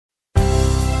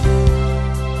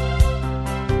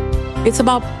It's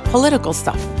about political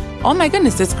stuff. Oh my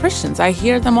goodness, it's Christians. I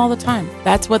hear them all the time.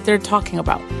 That's what they're talking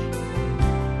about.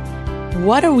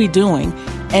 What are we doing,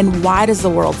 and why does the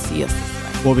world see us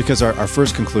this way? Well, because our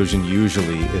first conclusion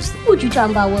usually is What you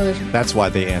talking about, Willis? that's why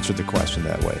they answered the question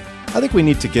that way. I think we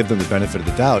need to give them the benefit of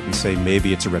the doubt and say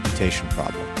maybe it's a reputation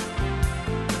problem.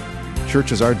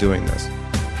 Churches are doing this.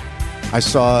 I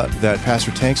saw that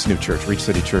Pastor Tank's new church, Reach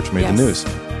City Church, made the news.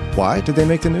 Why did they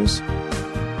make the news?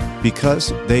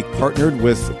 Because they partnered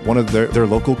with one of their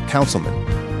local councilmen.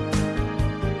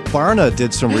 Barna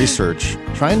did some research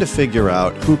trying to figure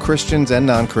out who Christians and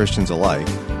non-Christians alike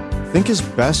think is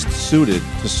best suited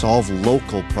to solve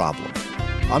local problems.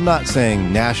 I'm not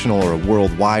saying national or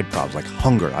worldwide problems like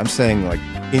hunger. I'm saying like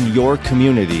in your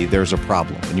community, there's a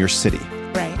problem in your city.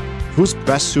 Right. Who's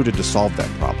best suited to solve that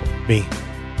problem? Me.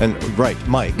 And right,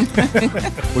 Mike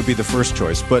would be the first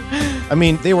choice. But I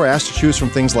mean, they were asked to choose from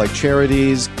things like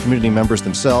charities, community members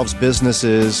themselves,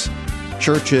 businesses,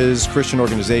 churches, Christian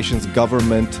organizations,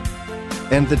 government.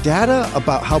 And the data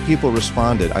about how people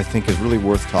responded, I think, is really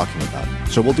worth talking about.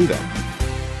 So we'll do that.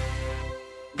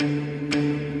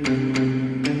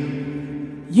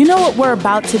 You know what we're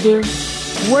about to do?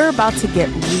 We're about to get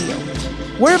real.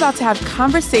 We're about to have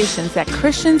conversations that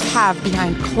Christians have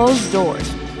behind closed doors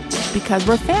because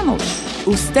we're family.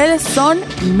 Ustedes son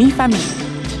mi familia.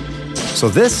 So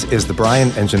this is the Brian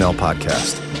and Janelle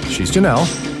podcast. She's Janelle,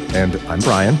 and I'm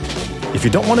Brian. If you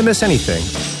don't want to miss anything,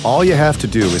 all you have to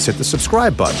do is hit the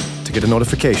subscribe button to get a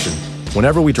notification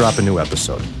whenever we drop a new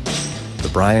episode. The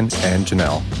Brian and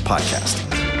Janelle podcast.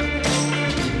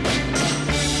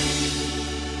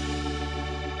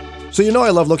 So you know I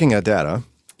love looking at data.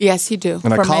 Yes, you do,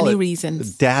 And for I call many it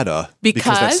reasons. data because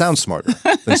that Because? sounds smarter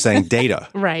than saying data.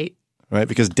 Right. Right?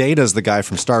 Because Data is the guy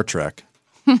from Star Trek.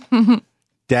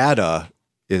 Data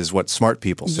is what smart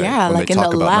people say Yeah, when like they in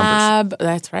talk the about numbers. lab.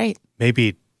 That's right.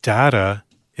 Maybe data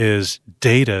is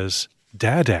data's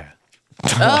dada.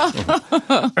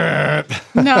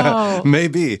 No.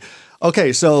 Maybe.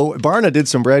 Okay, so Barna did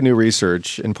some brand new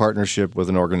research in partnership with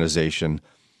an organization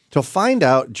to find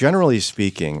out, generally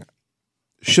speaking,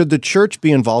 should the church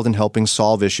be involved in helping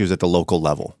solve issues at the local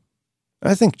level?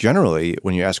 And I think generally,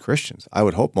 when you ask Christians, I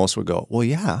would hope most would go, well,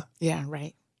 yeah. Yeah,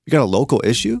 right. You got a local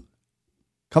issue?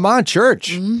 Come on,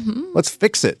 church. Let's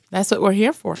fix it. That's what we're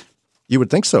here for. You would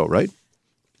think so, right?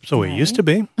 So it used to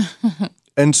be.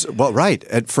 And well, right.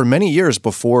 And for many years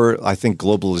before I think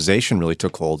globalization really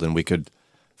took hold and we could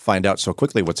find out so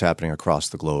quickly what's happening across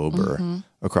the globe or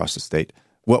across the state,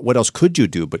 what else could you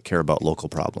do but care about local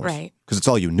problems? Right. Because it's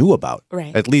all you knew about,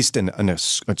 Right. at least in a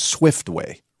swift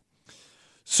way.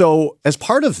 So as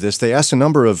part of this, they asked a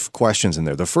number of questions in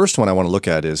there. The first one I want to look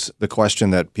at is the question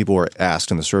that people were asked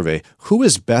in the survey: who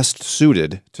is best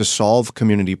suited to solve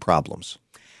community problems?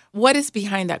 What is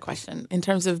behind that question in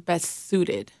terms of best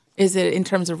suited? Is it in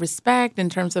terms of respect, in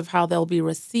terms of how they'll be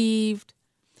received?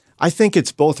 I think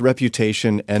it's both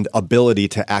reputation and ability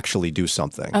to actually do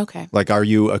something. Okay. Like, are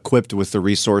you equipped with the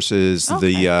resources,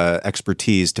 Okay. the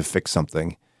expertise to fix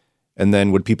something? And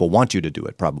then would people want you to do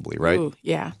it? Probably, right? Ooh,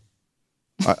 yeah.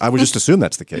 I would just assume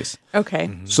that's the case. Okay.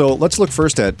 So let's look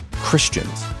first at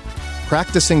Christians,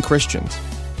 practicing Christians.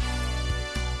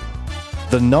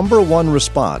 The number one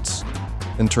response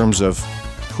in terms of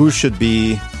who should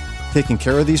be taking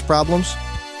care of these problems,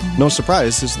 no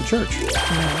surprise, is the church.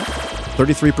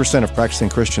 33% of practicing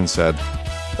Christians said,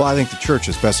 well, I think the church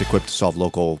is best equipped to solve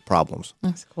local problems.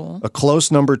 That's cool. A close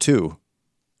number two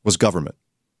was government,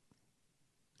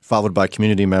 followed by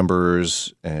community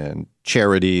members and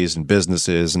charities and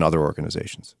businesses and other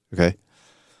organizations. Okay?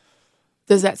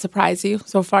 Does that surprise you?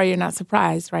 So far, you're not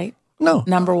surprised, right? No.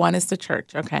 Number one is the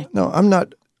church. Okay. No, I'm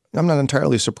not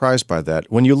entirely surprised by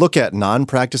that. When you look at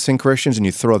non-practicing Christians and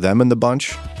you throw them in the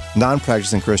bunch,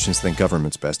 non-practicing Christians think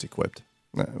government's best equipped.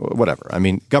 Whatever. I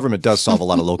mean, government does solve a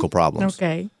lot of local problems.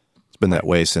 Okay. It's been that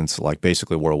way since like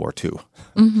basically World War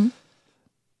II.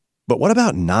 But what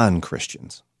about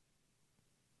non-Christians?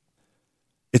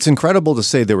 It's incredible to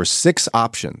say there were 6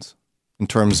 options in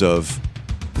terms of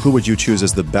who would you choose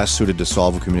as the best suited to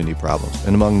solve community problems.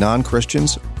 And among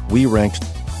non-Christians, we ranked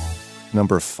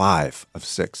number 5 of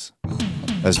 6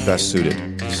 as best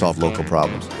suited to solve local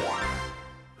problems.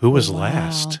 Who was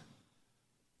last?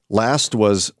 Last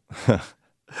was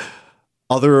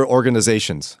other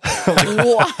organizations.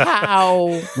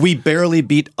 Wow. We barely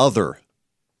beat other.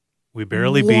 We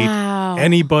barely Wow. beat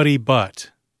anybody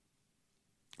but.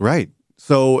 Right.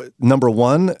 So number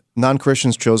 1,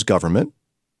 non-Christians chose government.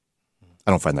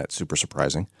 I don't find that super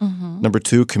surprising. Number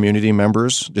 2, community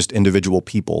members, just individual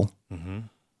people.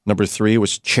 Number 3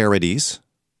 was charities.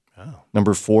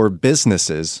 Number 4,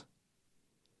 businesses.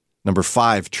 Number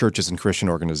 5, churches and Christian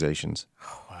organizations.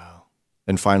 Wow.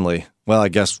 And finally, well, I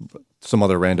guess some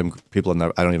other random people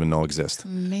I don't even know exist.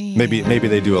 Man. Maybe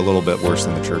they do a little bit worse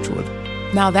than the church would.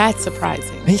 Now that's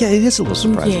surprising. Yeah, it is a little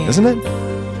surprising, Yeah. isn't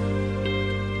it?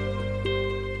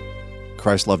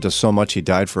 Christ loved us so much, he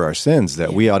died for our sins,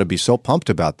 that we ought to be so pumped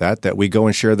about that we go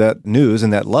and share that news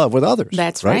and that love with others.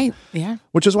 That's right. Yeah.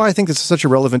 Which is why I think this is such a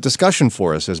relevant discussion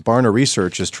for us as Barna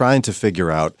Research is trying to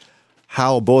figure out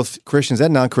how both Christians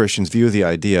and non-Christians view the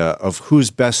idea of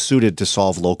who's best suited to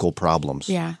solve local problems.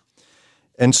 Yeah.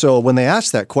 And so when they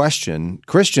asked that question,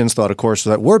 Christians thought, of course,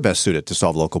 that we're best suited to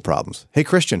solve local problems. Hey,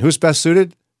 Christian, who's best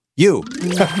suited? You.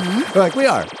 Mm-hmm. They're like, we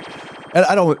are. And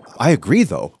I agree,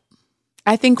 though.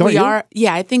 I think Don't we you? are.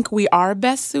 Yeah, I think we are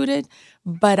best suited,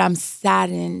 but I'm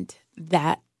saddened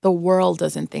that the world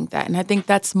doesn't think that. And I think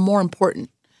that's more important.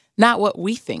 Not what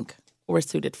we think we're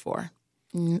suited for.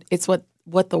 It's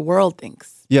what the world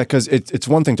thinks. Yeah, because it's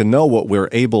one thing to know what we're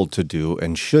able to do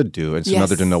and should do. It's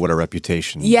another to know what our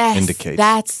reputation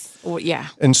indicates. Yeah.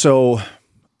 And so,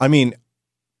 I mean,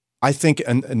 I think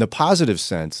in the positive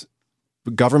sense,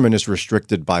 government is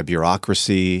restricted by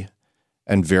bureaucracy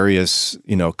and various,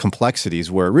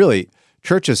 complexities where really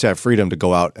churches have freedom to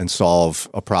go out and solve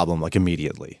a problem like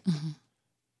immediately. Mm-hmm.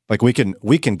 Like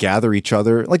we can gather each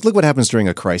other. Like look what happens during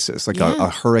a crisis, like a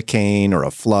hurricane or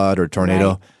a flood or a tornado.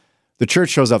 Right. The church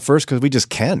shows up first because we just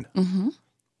can. Mm-hmm.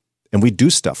 And we do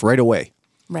stuff right away.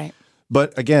 Right.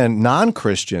 But again,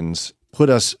 non-Christians put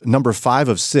us number 5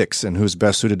 of 6 in who's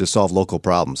best suited to solve local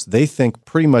problems. They think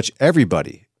pretty much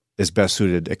everybody is best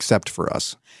suited except for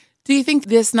us. Do you think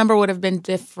this number would have been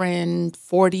different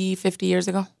 40, 50 years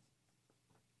ago?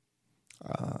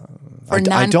 For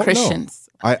non-Christians?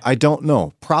 I don't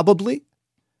know. Probably.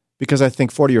 Because I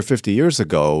think 40 or 50 years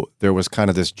ago, there was kind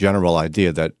of this general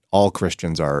idea that all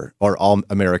Christians or all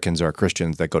Americans are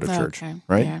Christians that go to church,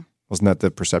 right? Yeah. Wasn't that the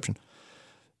perception?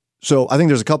 So I think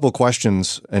there's a couple of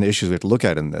questions and issues we have to look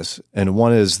at in this. And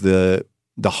one is the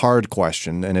hard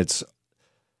question, and it's,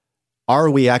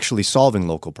 are we actually solving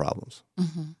local problems?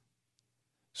 Mm-hmm.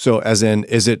 So as in,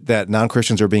 is it that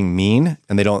non-Christians are being mean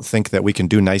and they don't think that we can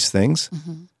do nice things?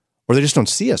 Mm-hmm. Or they just don't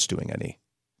see us doing any?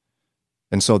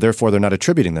 And so therefore they're not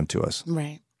attributing them to us.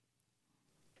 Right.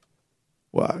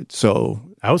 Well, so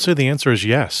I would say the answer is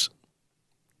yes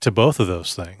to both of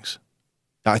those things.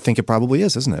 I think it probably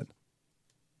is, isn't it?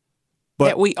 But,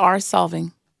 that we are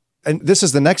solving. And this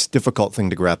is the next difficult thing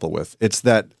to grapple with. It's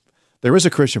that there is a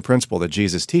Christian principle that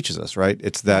Jesus teaches us, right?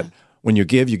 It's that when you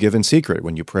give in secret.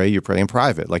 When you pray in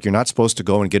private. Like you're not supposed to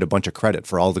go and get a bunch of credit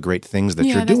for all the great things that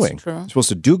you're doing. True. You're supposed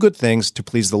to do good things to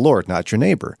please the Lord, not your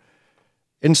neighbor.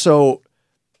 And so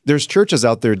there's churches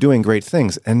out there doing great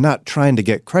things and not trying to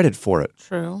get credit for it.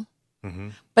 True. Mm-hmm.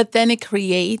 But then it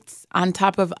creates, on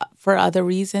top of, for other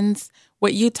reasons,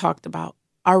 what you talked about,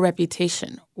 our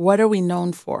reputation. What are we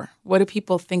known for? What do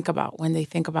people think about when they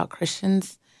think about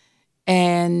Christians?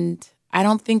 And I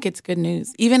don't think it's good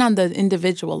news, even on the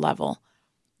individual level.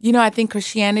 I think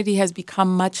Christianity has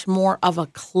become much more of a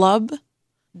club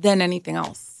than anything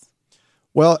else.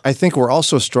 Well, I think we're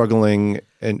also struggling,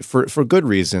 and for good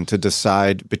reason, to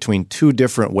decide between 2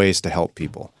 different ways to help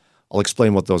people. I'll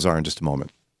explain what those are in just a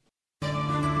moment.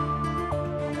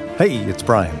 Hey, it's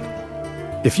Brian.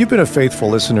 If you've been a faithful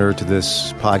listener to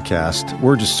this podcast,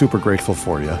 we're just super grateful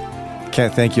for you.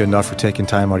 Can't thank you enough for taking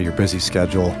time out of your busy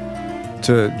schedule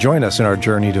to join us in our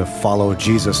journey to follow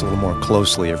Jesus a little more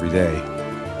closely every day.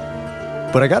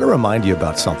 But I got to remind you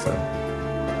about something.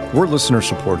 We're listener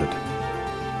supported.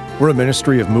 We're a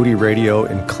ministry of Moody Radio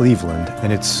in Cleveland,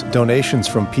 and it's donations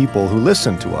from people who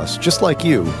listen to us, just like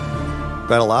you,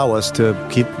 that allow us to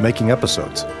keep making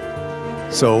episodes.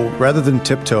 So rather than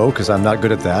tiptoe, because I'm not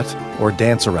good at that, or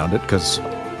dance around it, because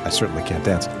I certainly can't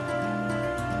dance,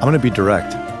 I'm going to be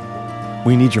direct.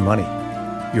 We need your money,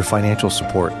 your financial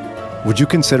support. Would you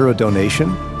consider a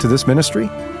donation to this ministry?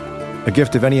 A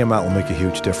gift of any amount will make a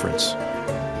huge difference.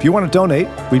 If you want to donate,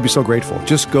 we'd be so grateful.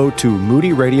 Just go to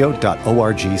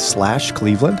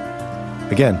moodyradio.org/Cleveland.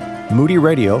 Again,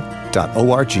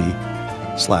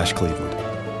 moodyradio.org/Cleveland.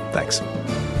 Thanks.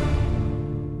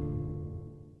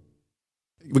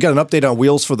 We got an update on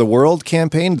Wheels for the World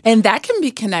campaign. And that can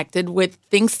be connected with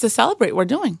things to celebrate we're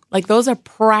doing. Like those are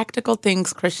practical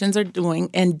things Christians are doing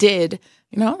and did.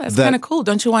 That's kind of cool.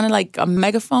 Don't you want a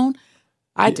megaphone?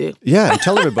 I do. Yeah, and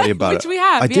tell everybody about Which it. we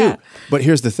have, I do. But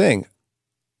here's the thing.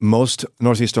 Most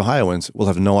Northeast Ohioans will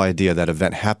have no idea that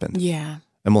event happened. Yeah.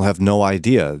 And will have no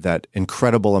idea that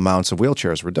incredible amounts of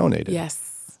wheelchairs were donated.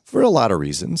 Yes. For a lot of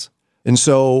reasons. And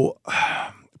so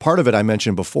part of it I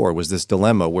mentioned before was this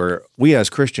dilemma where we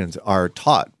as Christians are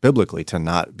taught biblically to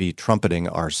not be trumpeting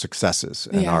our successes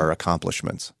and our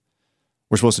accomplishments.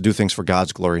 We're supposed to do things for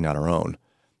God's glory, not our own.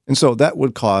 And so that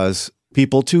would cause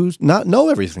people to not know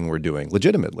everything we're doing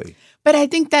legitimately. But I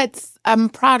think I'm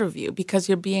proud of you because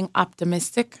you're being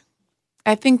optimistic.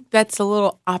 I think that's a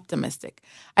little optimistic.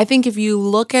 I think if you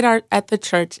look at the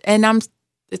church, and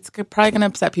it's probably going to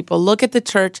upset people, look at the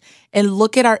church and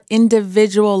look at our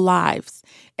individual lives.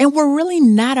 And we're really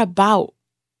not about,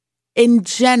 in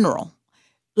general,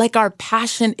 like our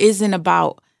passion isn't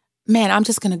about, man, I'm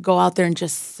just going to go out there and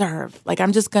just serve. Like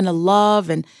I'm just going to love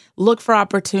and look for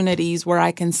opportunities where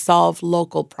I can solve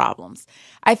local problems.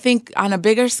 I think on a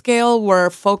bigger scale, we're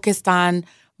focused on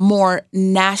more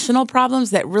national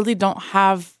problems that really don't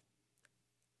have,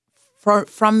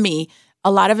 from me,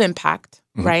 a lot of impact,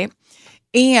 right?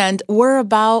 And we're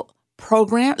about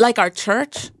program, like our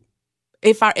church.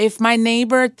 If my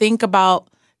neighbor thinks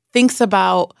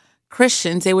about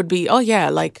Christians, it would be, oh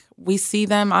yeah, like we see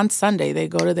them on Sunday, they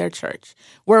go to their church.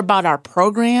 We're about our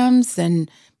programs and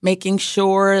making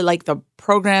sure like the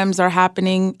programs are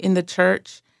happening in the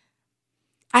church.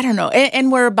 I don't know.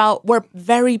 And we're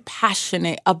very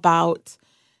passionate about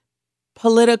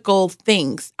political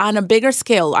things on a bigger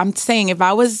scale. I'm saying if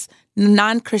I was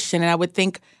non-Christian and I would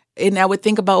think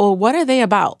about, well, what are they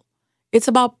about? It's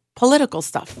about political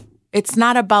stuff. It's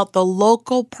not about the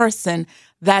local person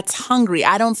that's hungry.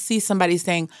 I don't see somebody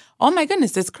saying, oh my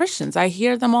goodness, it's Christians. I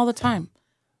hear them all the time.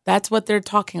 That's what they're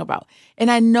talking about. And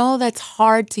I know that's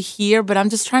hard to hear, but I'm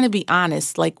just trying to be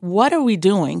honest. Like, what are we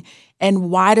doing?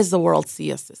 And why does the world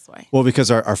see us this way? Well,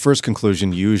 because our first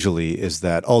conclusion usually is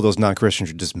that, oh, those non-Christians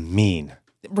are just mean.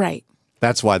 Right.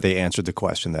 That's why they answered the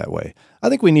question that way. I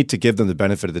think we need to give them the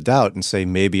benefit of the doubt and say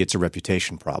maybe it's a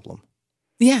reputation problem.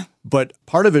 Yeah. But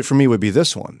part of it for me would be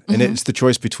this one, and it's the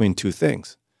choice between two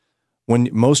things. When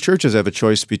most churches have a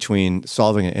choice between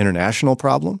solving an international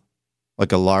problem,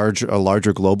 like a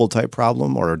larger global type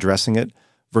problem, or addressing it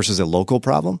versus a local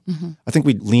problem, I think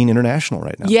we lean international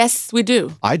right now. Yes, we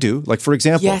do. I do. Like, for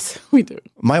example, Yes, we do.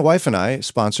 my wife and I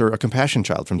sponsor a compassion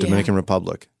child from Dominican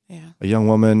Republic, a young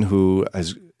woman who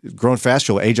has grown fast.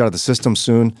 She'll age out of the system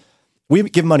soon. We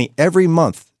give money every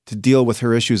month to deal with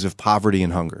her issues of poverty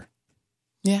and hunger.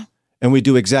 Yeah. And we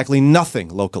do exactly nothing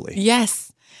locally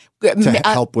Yes. to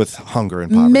help with hunger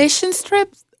and poverty. Mission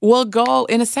trips will go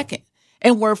in a second.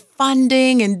 And we're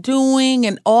funding and doing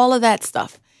and all of that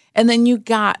stuff. And then you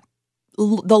got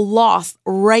the lost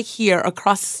right here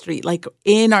across the street, like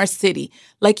in our city.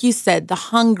 Like you said, the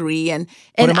hungry. And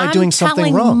am I doing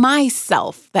something wrong? I'm telling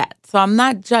myself that. So I'm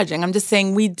not judging. I'm just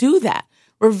saying we do that.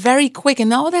 We're very quick.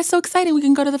 And, oh, that's so exciting. We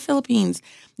can go to the Philippines.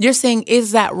 You're saying,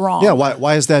 is that wrong? Yeah,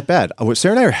 why is that bad?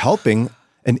 Sarah and I are helping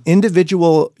an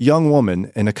individual young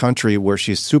woman in a country where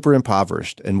she's super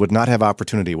impoverished and would not have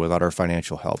opportunity without our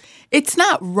financial help. It's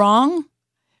not wrong.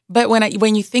 But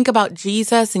when you think about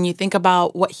Jesus and you think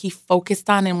about what he focused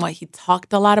on and what he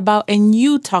talked a lot about, and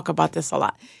you talk about this a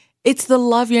lot, it's the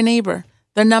love your neighbor.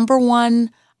 The number one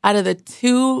out of the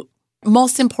two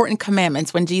most important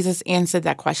commandments when Jesus answered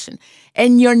that question.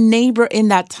 And your neighbor in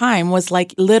that time was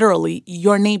like literally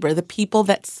your neighbor, the people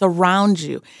that surround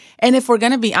you. And if we're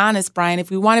going to be honest, Brian,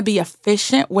 if we want to be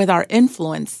efficient with our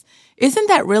influence, isn't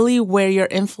that really where your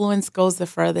influence goes the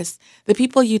furthest? The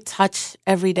people you touch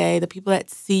every day, the people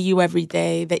that see you every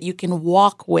day, that you can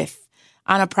walk with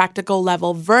on a practical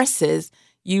level versus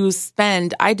you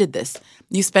spend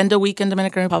a week in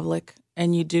Dominican Republic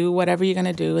and you do whatever you're going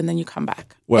to do and then you come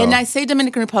back. Well, and I say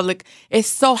Dominican Republic, it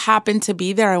so happened to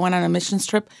be there. I went on a missions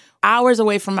trip hours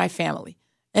away from my family.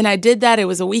 And I did that. It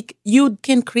was a week. You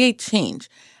can create change.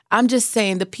 I'm just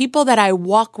saying the people that I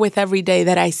walk with every day,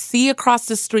 that I see across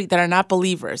the street that are not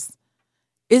believers,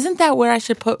 isn't that where I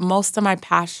should put most of my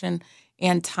passion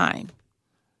and time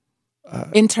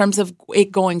in terms of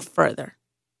it going further?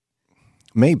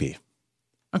 Maybe.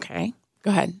 Okay,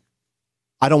 go ahead.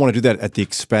 I don't want to do that at the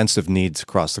expense of needs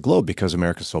across the globe because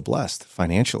America's so blessed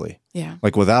financially. Yeah.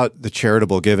 Like without the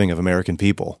charitable giving of American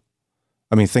people,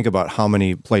 I mean, think about how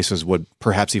many places would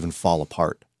perhaps even fall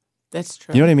apart. That's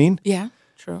true. You know what I mean? Yeah,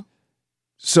 true.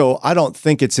 So I don't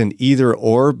think it's an either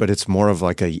or, but it's more of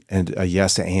like a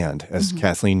yes and, as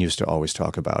Kathleen used to always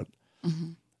talk about.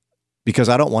 Because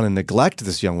I don't want to neglect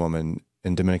this young woman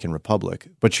in Dominican Republic.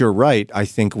 But you're right. I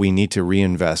think we need to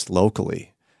reinvest locally.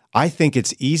 I think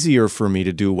it's easier for me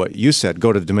to do what you said,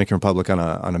 go to the Dominican Republic on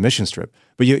a mission trip.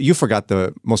 But you forgot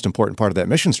the most important part of that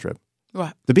mission trip.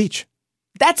 What? The beach.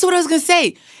 That's what I was going to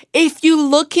say. If you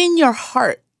look in your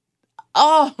heart,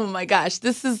 oh my gosh,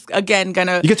 this is again going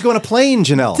to... You get to go on a plane,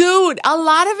 Janelle. Dude, a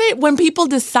lot of it, when people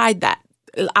decide that,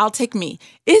 I'll take me.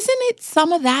 Isn't it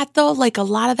some of that, though? Like a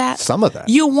lot of that? Some of that.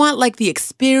 You want like the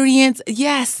experience.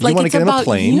 Yes. You like want to it's get on about a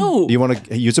plane. you. You want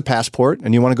to use a passport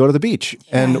and you want to go to the beach.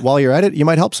 Yeah. And while you're at it, you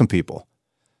might help some people.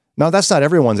 Now, that's not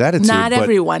everyone's attitude. Not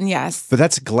everyone, yes. But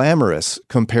that's glamorous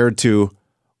compared to,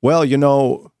 well,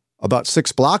 about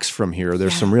 6 blocks from here,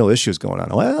 there's some real issues going on.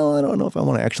 Well, I don't know if I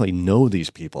want to actually know these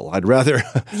people. I'd rather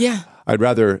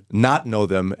not know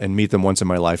them and meet them once in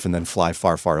my life and then fly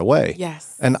far, far away.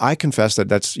 Yes. And I confess that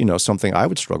that's, something I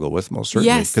would struggle with most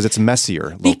certainly because it's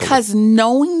messier locally. Because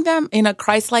knowing them in a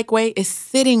Christ-like way is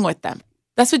sitting with them.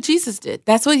 That's what Jesus did.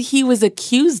 That's what he was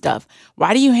accused of.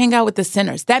 Why do you hang out with the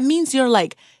sinners? That means you're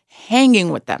like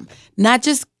hanging with them, not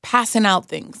just passing out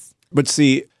things. But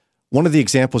see, one of the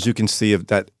examples you can see of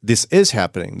that this is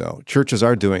happening, though, churches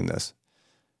are doing this.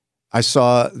 I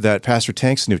saw that Pastor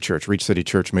Tank's new church, Reach City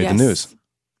Church, made the news.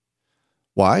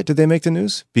 Why did they make the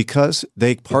news? Because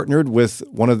they partnered with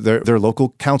one of their local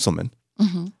councilmen,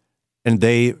 and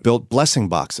they built blessing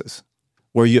boxes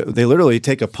where they literally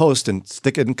take a post and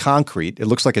stick it in concrete. It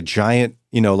looks like a giant,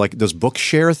 like those book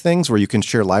share things where you can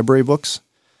share library books,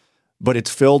 but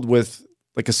it's filled with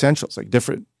like essentials, like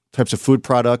different types of food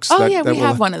products. Oh, we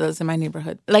have one of those in my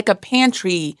neighborhood. Like a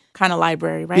pantry kind of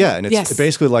library, right? Yeah, and it's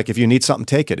basically like if you need something,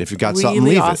 take it. If you got something,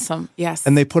 leave it. Really awesome, yes.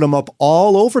 And they put them up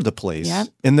all over the place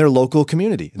in their local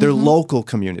community, local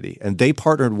community. And they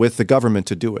partnered with the government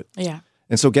to do it. Yeah.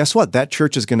 And so guess what? That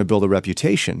church is going to build a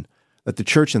reputation that the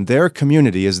church in their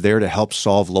community is there to help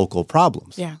solve local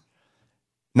problems. Yeah.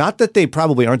 Not that they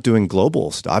probably aren't doing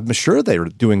global stuff. I'm sure they're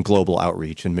doing global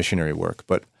outreach and missionary work,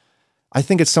 but I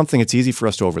think it's something it's easy for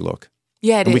us to overlook.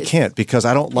 Yeah, it is. We can't because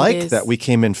I don't like that we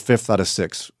came in 5th out of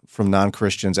 6 from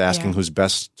non-Christians asking who's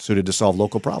best suited to solve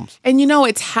local problems. And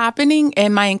it's happening,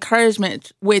 and my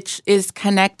encouragement, which is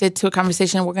connected to a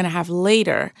conversation we're going to have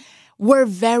later, we're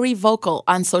very vocal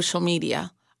on social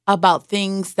media about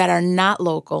things that are not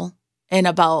local and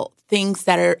about things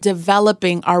that are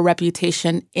developing our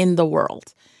reputation in the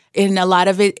world. And a lot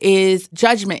of it is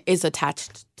judgment is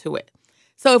attached to it.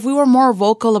 So if we were more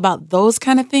vocal about those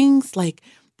kind of things, like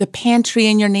the pantry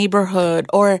in your neighborhood,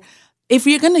 or if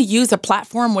you're going to use a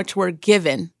platform, which we're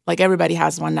given, like everybody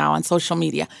has one now on social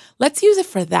media, let's use it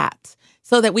for that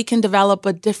so that we can develop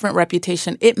a different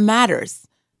reputation. It matters.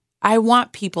 I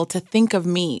want people to think of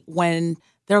me when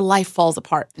their life falls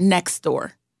apart next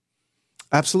door.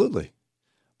 Absolutely.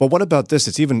 But what about this?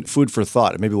 It's even food for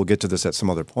thought. Maybe we'll get to this at some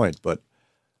other point, but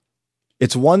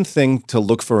it's one thing to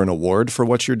look for an award for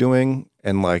what you're doing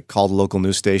and like call the local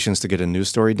news stations to get a news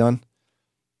story done.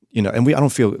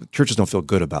 And churches don't feel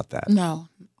good about that. No,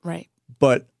 right.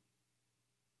 But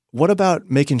what about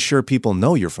making sure people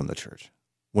know you're from the church?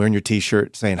 Wearing your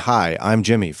T-shirt saying, "Hi, I'm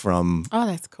Jimmy from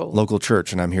that's cool. Local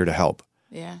church and I'm here to help."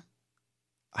 Yeah.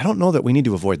 I don't know that we need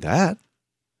to avoid that.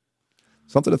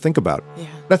 Something to think about. Yeah.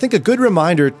 I think a good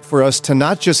reminder for us to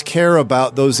not just care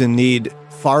about those in need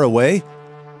far away,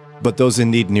 but those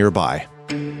in need nearby.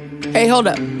 Hey, hold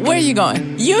up. Where are you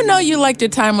going? You know you liked your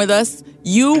time with us.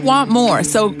 You want more.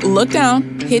 So look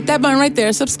down, hit that button right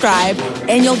there, subscribe,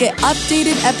 and you'll get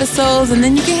updated episodes, and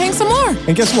then you can hang some more.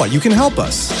 And guess what? You can help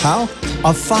us. How?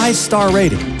 A 5-star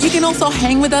rating. You can also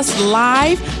hang with us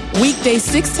live, weekdays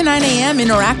 6 to 9 a.m.,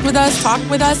 interact with us, talk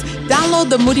with us, download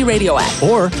the Moody Radio app.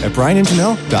 Or at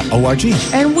brianandjanelle.org.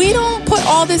 And we don't put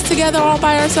all this together all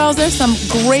by ourselves. There's some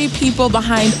great people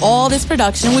behind all this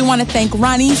production. We want to thank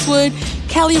Ron Eastwood,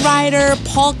 Kelly Ryder,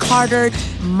 Paul Carter,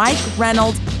 Mike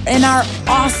Reynolds, and our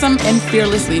awesome and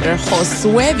fearless leader,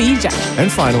 Josue Villa.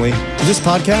 And finally, this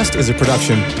podcast is a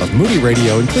production of Moody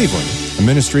Radio in Cleveland, a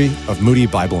ministry of Moody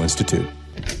Bible Institute.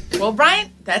 Well,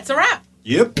 Brian, that's a wrap.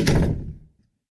 Yep.